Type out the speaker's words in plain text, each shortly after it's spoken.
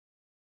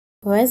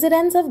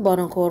Residents of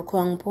Bonaccord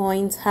Crown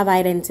Point have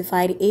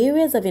identified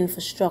areas of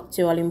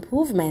infrastructural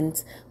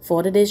improvement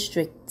for the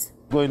district.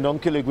 Going down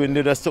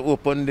Killigwindi just to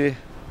open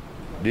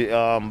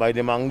by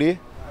the Mangdi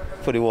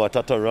for the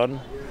water to run,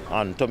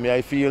 and to me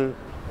I feel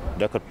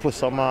they could put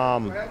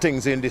some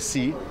things in the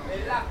sea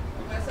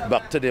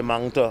back to the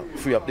Mang to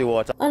free up the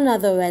water.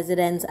 Another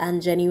resident, and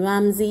Jenny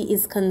Ramsey,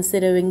 is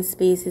considering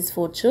spaces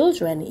for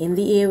children in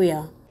the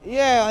area.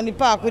 Yeah, on the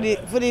park for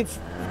the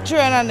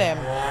train and them.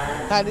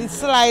 And the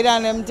slide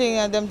and them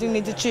thing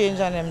need to change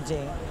and them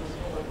thing.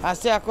 I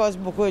stay across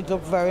Boko, it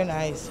look very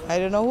nice. I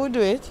don't know who do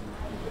it.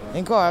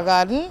 In Coral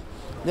Garden,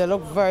 they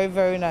look very,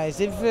 very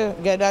nice. If you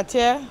get that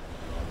here,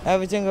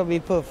 everything will be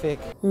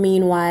perfect.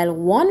 Meanwhile,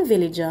 one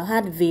villager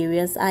had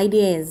various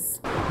ideas.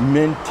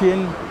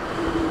 Maintain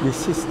the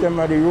system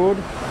of the road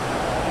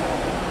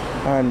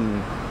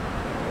and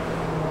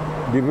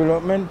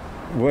development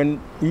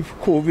if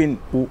COVID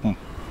open,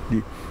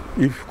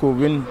 if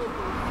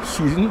COVID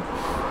season.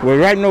 Well,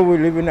 right now we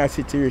live in a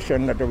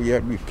situation that we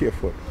have to be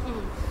careful.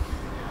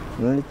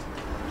 Right?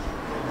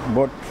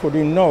 But for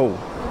the now,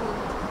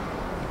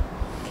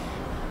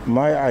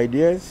 my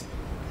ideas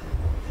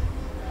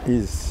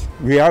is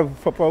we have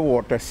proper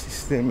water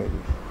system.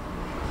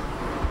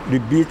 The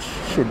beach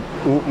should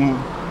open.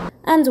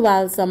 And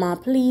while some are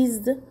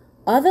pleased,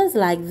 others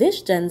like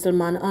this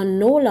gentleman are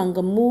no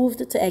longer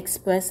moved to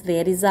express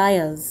their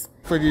desires.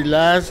 For the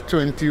last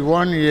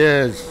 21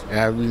 years I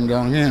have been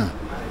down here,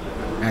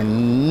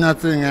 and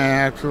nothing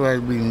actually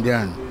has been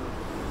done.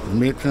 It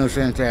makes no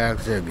sense to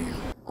ask again.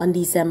 On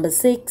December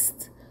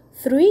 6th,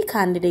 3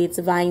 candidates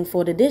vying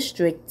for the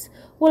district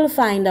will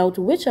find out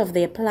which of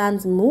their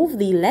plans move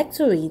the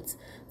electorate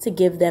to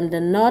give them the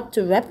nod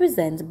to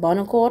represent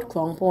Bonaccord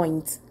Crown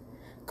Point.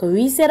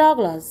 Caricia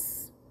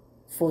Douglas,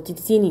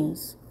 40TT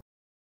News.